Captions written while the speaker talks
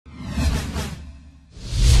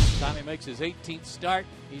Tommy makes his 18th start.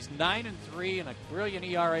 He's 9-3 and a brilliant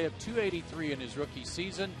ERA of 2.83 in his rookie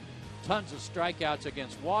season. Tons of strikeouts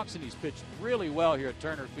against walks, and he's pitched really well here at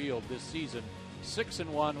Turner Field this season.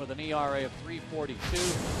 6-1 with an ERA of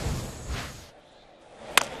 3.42.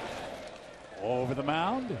 Over the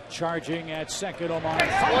mound, charging at second, Omar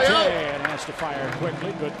Fonte, and has to fire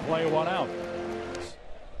quickly. Good play, one out.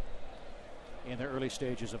 In the early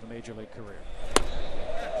stages of a major league career.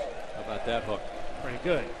 How about that hook? Pretty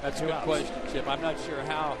good. That's a good question, Chip. I'm not sure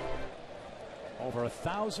how. Over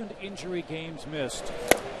 1,000 injury games missed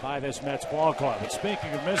by this Mets ball club. And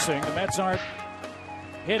speaking of missing, the Mets aren't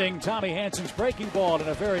hitting Tommy Hansen's breaking ball in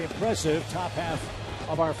a very impressive top half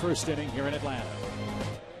of our first inning here in Atlanta.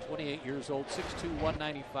 28 years old, 6'2",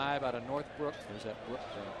 195 out of Northbrook. There's that Brook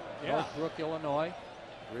from Northbrook, Illinois.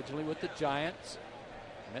 Originally with the Giants.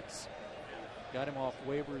 Mets got him off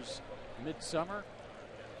waivers midsummer.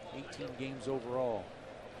 18 games overall.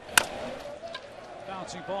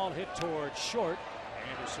 Bouncing ball hit towards short.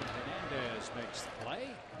 Anderson Hernandez makes the play.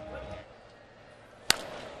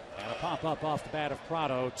 And a pop-up off the bat of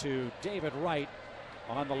Prado to David Wright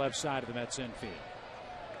on the left side of the Mets infield.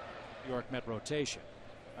 York Met rotation.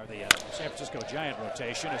 Or the San Francisco Giant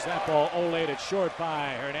rotation. As that ball olayed at short by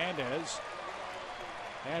Hernandez.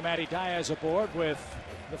 And Matty Diaz aboard with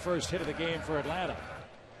the first hit of the game for Atlanta.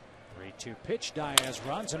 3-2 pitch. Diaz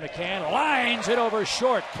runs and McCann lines it over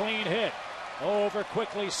short. Clean hit. Over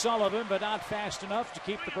quickly Sullivan, but not fast enough to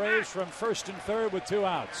keep the Braves from first and third with 2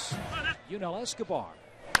 outs. Yunel Escobar.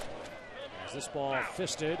 As this ball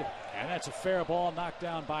fisted, and that's a fair ball knocked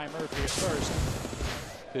down by Murphy at first.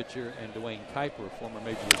 Pitcher and Dwayne Kuiper, former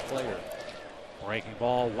major league player. Breaking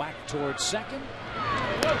ball whacked towards second.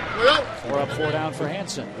 4 up, 4 down for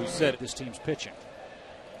Hansen, who said this team's pitching.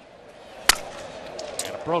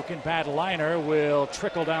 And a broken bat liner will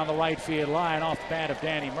trickle down the right field line off the bat of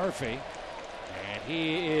Danny Murphy. And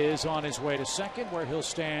he is on his way to second, where he'll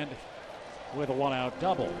stand with a 1-out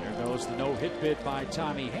double. There goes the no-hit bid by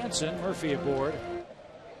Tommy Hansen. Murphy aboard.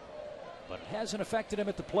 But it hasn't affected him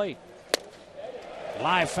at the plate.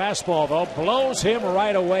 Live fastball, though, blows him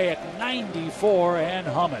right away at 94 and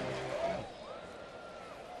humming.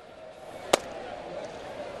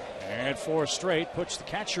 And 4 straight puts the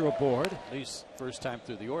catcher aboard. At least first time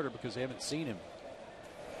through the order because they haven't seen him.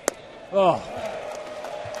 Oh,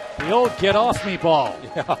 the old get off me ball.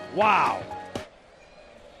 Yeah. Wow.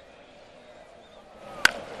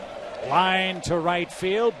 Line to right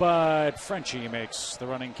field, but Frenchie makes the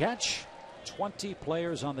running catch. 20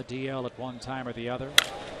 players on the DL at one time or the other.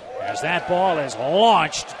 As that ball is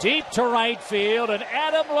launched deep to right field, and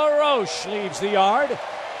Adam LaRoche leaves the yard.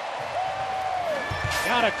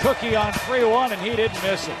 Got a cookie on 3-1, and he didn't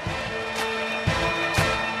miss it.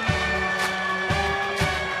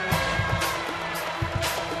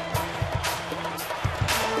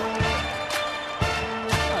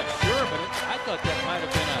 Not sure, but I thought that might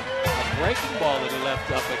have been a breaking ball that he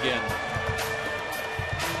left up again.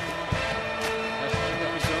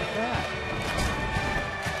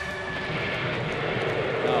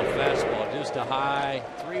 Fastball, just a high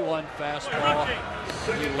 3-1 fastball.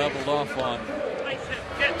 He leveled off on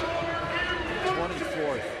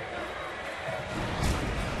 24th.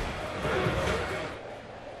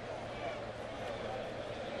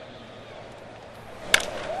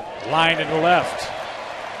 Line to the left.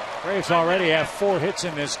 Braves already have 4 hits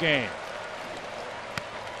in this game.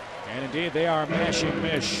 And indeed, they are mashing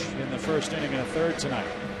Mish in the first inning and a third tonight.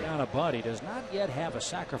 Down a bunt. He does not yet have a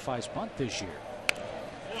sacrifice bunt this year.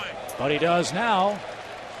 But he does now.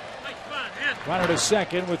 Runner to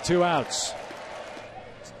second with 2 outs.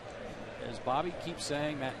 As Bobby keeps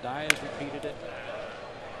saying, Matt Diaz repeated it.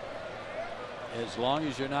 As long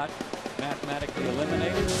as you're not mathematically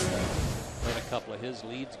eliminated, let a couple of his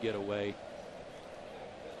leads get away.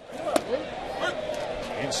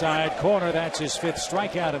 Inside corner, that's his 5th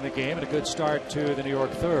strikeout in the game, and a good start to the New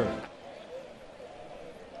York third.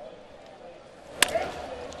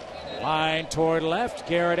 Line toward left.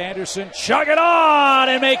 Garrett Anderson chug it on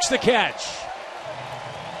and makes the catch.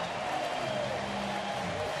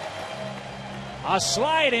 A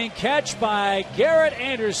sliding catch by Garrett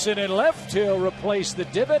Anderson in left. He'll replace the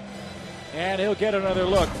divot, and he'll get another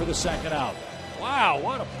look for the second out. Wow,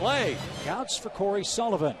 what a play. Counts for Corey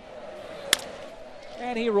Sullivan.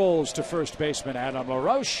 And he rolls to first baseman Adam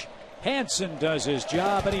LaRoche. Hansen does his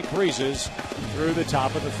job, and he breezes through the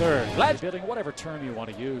top of the third. Bidding whatever term you want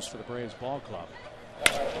to use for the Braves ball club.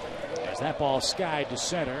 As that ball skied to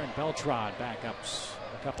center, and Beltran back up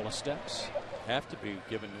a couple of steps. Have to be,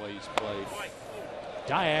 given the way he's played.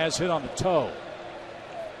 Diaz hit on the toe.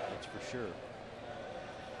 That's for sure.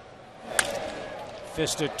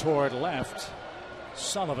 Fisted toward left.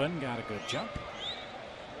 Sullivan got a good jump.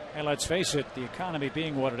 And let's face it, the economy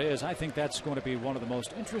being what it is, I think that's going to be one of the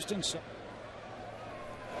most interesting.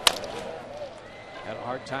 Had a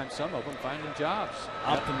hard time, some of them, finding jobs.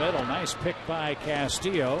 Up the middle, nice pick by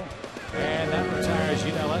Castillo. And that retires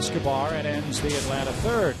Yunel Escobar and ends the Atlanta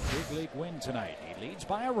third. Big league win tonight. He leads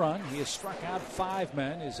by a run. He has struck out 5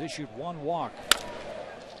 men, has issued 1 walk.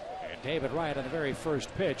 And David Wright on the very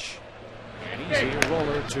first pitch. An easy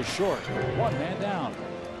roller to short. 1 man down.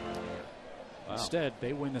 Wow. Instead,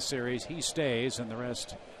 they win the series. He stays, and the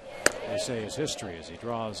rest, they say, is history as he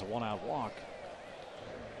draws a 1-out walk.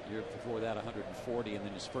 The year before that, 140, and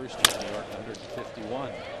then his first year in New York,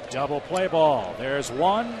 151. Double play ball. There's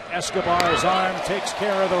one. Escobar's arm takes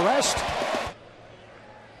care of the rest.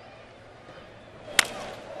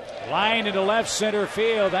 Line into left center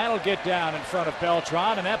field. That'll get down in front of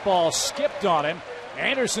Beltran, and that ball skipped on him.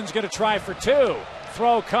 Anderson's going to try for 2.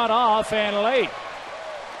 Throw cut off and late.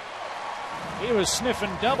 He was sniffing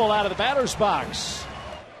double out of the batter's box.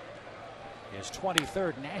 His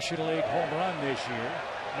 23rd National League home run this year.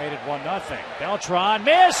 Made it 1-0. Beltran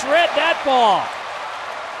misread that ball.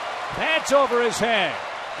 That's over his head.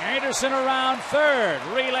 Anderson around third.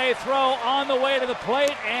 Relay throw on the way to the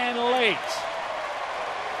plate and late.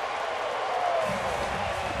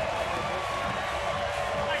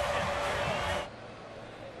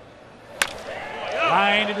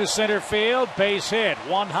 Line into center field. Base hit.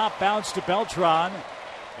 1 hop bounce to Beltran.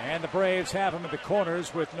 And the Braves have him in the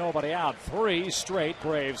corners with nobody out. 3 straight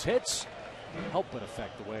Braves hits. Help but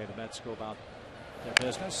affect the way the Mets go about their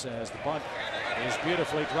business as the bunt is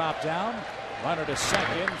beautifully dropped down. Runner to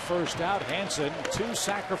second, first out. Hansen, 2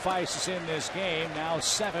 sacrifices in this game, now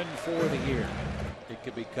 7 for the year. It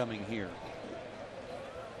could be coming here.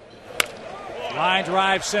 Line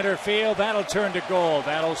drive center field, that'll turn to goal.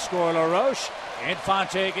 That'll score LaRoche.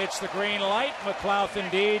 Infante gets the green light. McLouth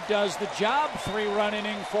indeed does the job. 3-run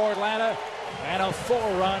inning for Atlanta and a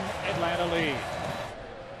 4-run Atlanta lead.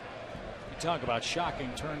 Talk about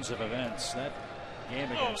shocking turns of events. That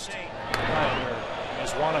game against Ryder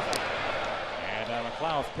is one of them. And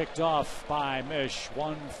McLouth picked off by Mish.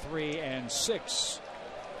 1, 3, and 6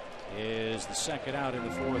 is the second out in the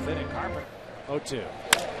 4th inning. Carpenter 0-2.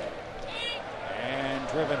 And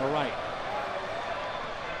driven to right.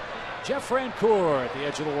 Jeff Francoeur at the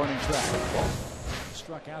edge of the warning track.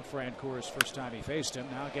 Struck out Francoeur's first time he faced him.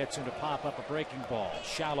 Now gets him to pop up a breaking ball.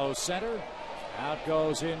 Shallow center. Out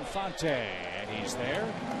goes Infante, and he's there.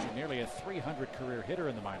 Nearly a 300 career hitter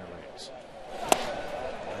in the minor leagues.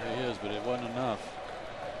 There he is, but it wasn't enough.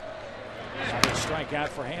 Second strikeout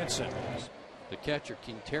for Hansen. The catcher,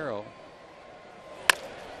 Quintero.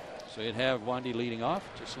 So you'd have Wandy leading off,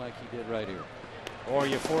 just like he did right here. Or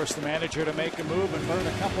you force the manager to make a move and burn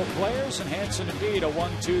a couple players, and Hansen indeed a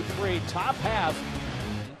 1-2-3 top half,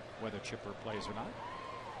 whether Chipper plays or not.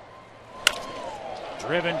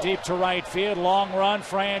 Driven deep to right field, long run,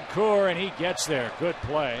 Francoeur, and he gets there. Good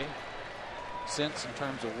play. Sense in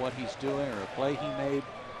terms of what he's doing or a play he made.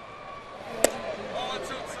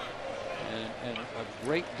 And a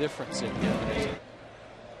great difference in him.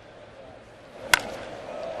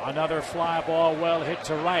 Another fly ball well hit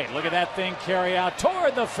to right. Look at that thing carry out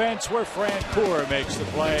toward the fence where Francoeur makes the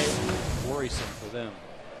play. Worrisome for them.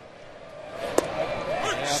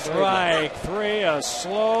 Strike 3, a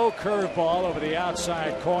slow curveball over the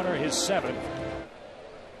outside corner, his 7th.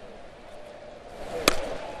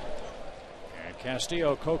 And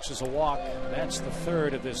Castillo coaxes a walk. That's the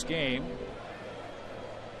 3rd of this game.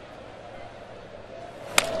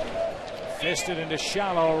 Fisted into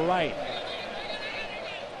shallow right.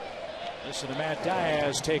 Listen to Matt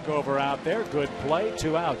Diaz take over out there. Good play,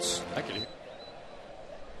 2 outs. I can hear.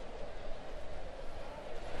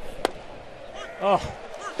 Oh.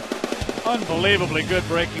 Unbelievably good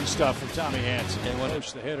breaking stuff from Tommy Hansen. And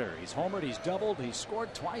push the hitter. He's homered, he's doubled, he's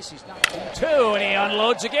scored twice, he's knocked in 2, and he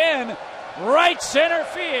unloads again. Right center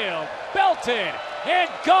field. Belted and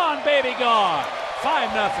gone, baby, gone.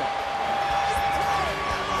 5-0.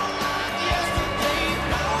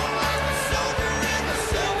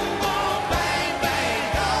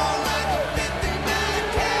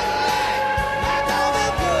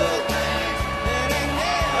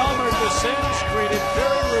 Elmer descends, greeted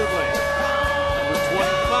very rudely.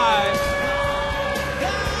 25.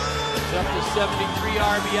 Up to 73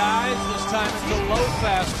 RBIs. This time it's a low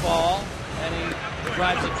fastball, and he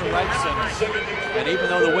drives it to right center. And even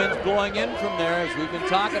though the wind's blowing in from there, as we've been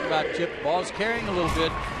talking about, Chip, the ball's carrying a little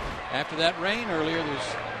bit. After that rain earlier,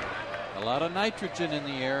 there's a lot of nitrogen in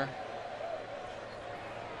the air.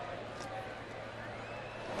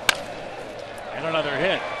 And another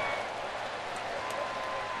hit.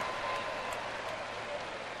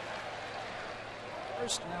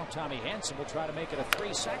 first. Now Tommy Hanson will try to make it a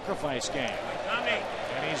 3 sacrifice game.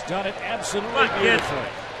 And he's done it absolutely beautifully.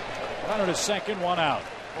 Runner to second, 1 out.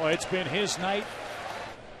 Boy, it's been his night.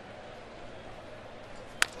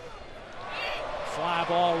 Fly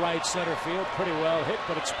ball right center field. Pretty well hit,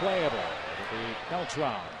 but it's playable. It'll be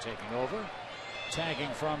Beltran taking over. Tagging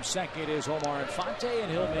from second is Omar Infante,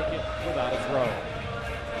 and he'll make it without a throw.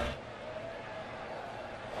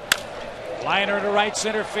 Liner to right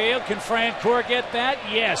center field. Can Francoeur get that?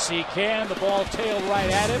 Yes, he can. The ball tailed right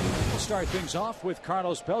at him. We'll start things off with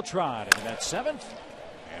Carlos Beltran in that 7th.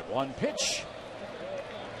 And 1 pitch.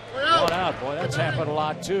 1 out. Boy, that's happened a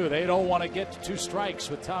lot, too. They don't want to get to 2 strikes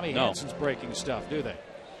with Tommy Hansen's breaking stuff, do they?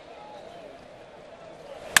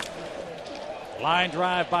 Line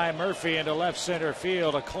drive by Murphy into left center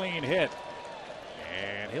field. A clean hit.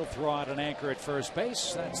 And he'll throw out an anchor at first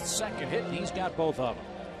base. That's the second hit, and he's got both of them.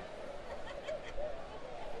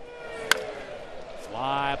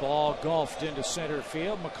 Fly ball golfed into center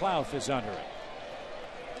field. McLouth is under it.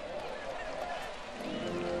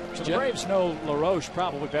 So the Braves know LaRoche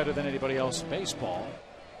probably better than anybody else in baseball.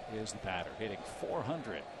 Is the batter hitting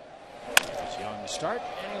 .400. His young start,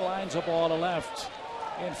 and he lines a ball to left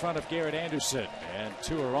in front of Garrett Anderson, and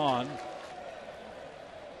 2 are on.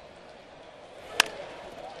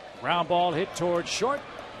 Ground ball hit towards short,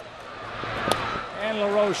 and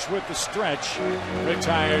LaRoche with the stretch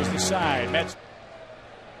retires the side. Mets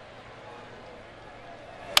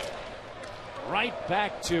right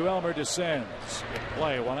back to Elmer DeSenz. Good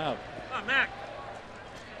play, 1 out. Come on, Mac.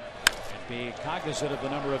 And be cognizant of the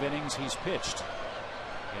number of innings he's pitched.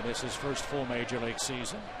 And this is his first full major league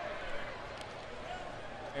season.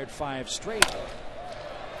 Aired 5 straight.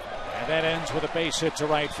 And that ends with a base hit to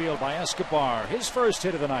right field by Escobar. His first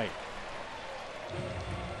hit of the night.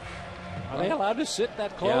 Are they allowed to sit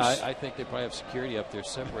that close? Yeah, I think they probably have security up there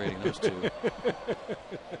separating those 2.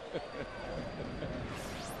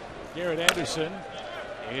 Garrett Anderson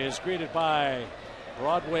is greeted by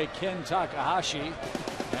Broadway Ken Takahashi.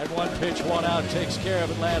 Had 1 pitch, 1 out, takes care of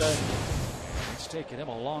Atlanta. It's taken him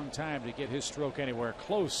a long time to get his stroke anywhere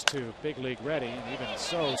close to big league ready, and even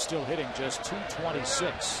so, still hitting just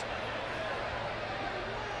 .226.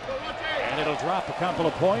 And it'll drop a couple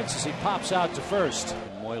of points as he pops out to first.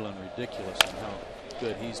 Moylan, ridiculous in how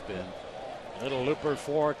good he's been. Little looper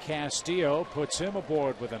for Castillo puts him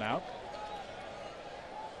aboard with an out.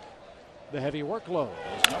 The heavy workload.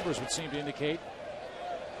 Those numbers would seem to indicate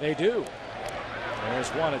they do. There's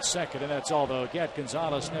 1 at second, and that's all they'll get.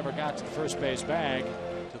 Gonzalez never got to the first base bag.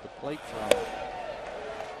 To the plate from.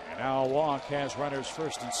 And now a walk has runners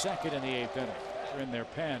first and second in the 8th inning. They're in their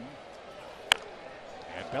pen.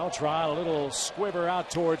 And Beltran, a little squibber out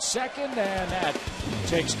towards second, and that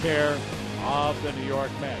takes care of the New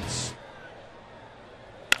York Mets.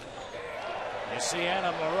 You see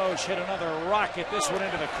Adam LaRoche hit another rocket, this one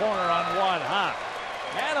into the corner on 1 hop.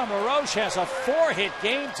 Adam LaRoche has a 4-hit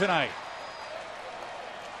game tonight.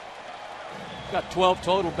 Got 12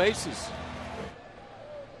 total bases.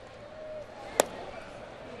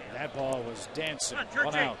 That ball was dancing.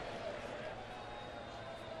 1 out.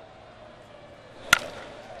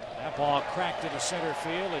 That ball cracked into center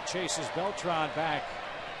field. It chases Beltran back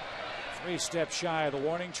 3 steps shy of the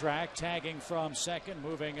warning track. Tagging from second,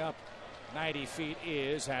 moving up 90 feet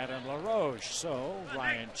is Adam LaRoche. So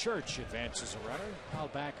Ryan Church advances a runner. Hal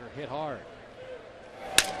Backer hit hard.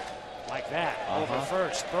 Like that. Over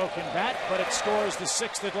first. Broken bat, but it scores the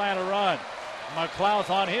 6th Atlanta run. McLouth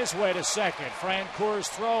on his way to second. Francoeur's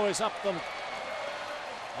throw is up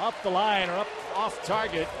the line, or up off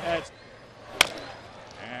target, and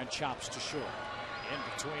chops to short. In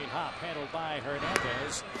between hop, handled by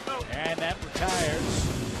Hernandez, and that retires,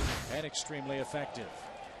 and extremely effective.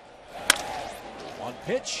 1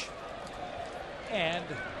 pitch, and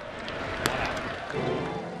 1 out.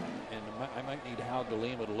 I might need Hal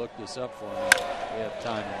Galima to look this up for me. We have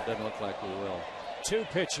time, and it doesn't look like we will. 2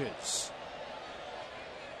 pitches.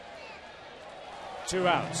 2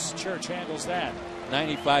 outs. Church handles that.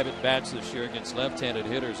 95 at bats this year against left-handed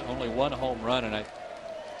hitters. Only 1 home run, and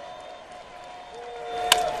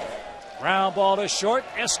Ground ball to short.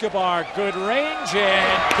 Escobar, good range,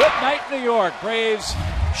 and good night, New York. Braves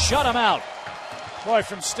shut him out. Boy,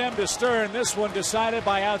 from stem to stern, this one decided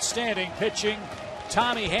by outstanding pitching.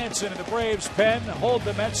 Tommy Hanson in the Braves' pen hold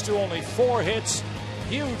the Mets to only 4 hits.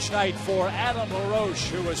 Huge night for Adam LaRoche,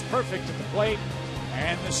 who was perfect at the plate.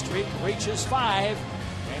 And the streak reaches 5.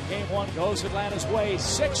 And game 1 goes Atlanta's way.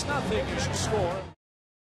 6-0 is your score.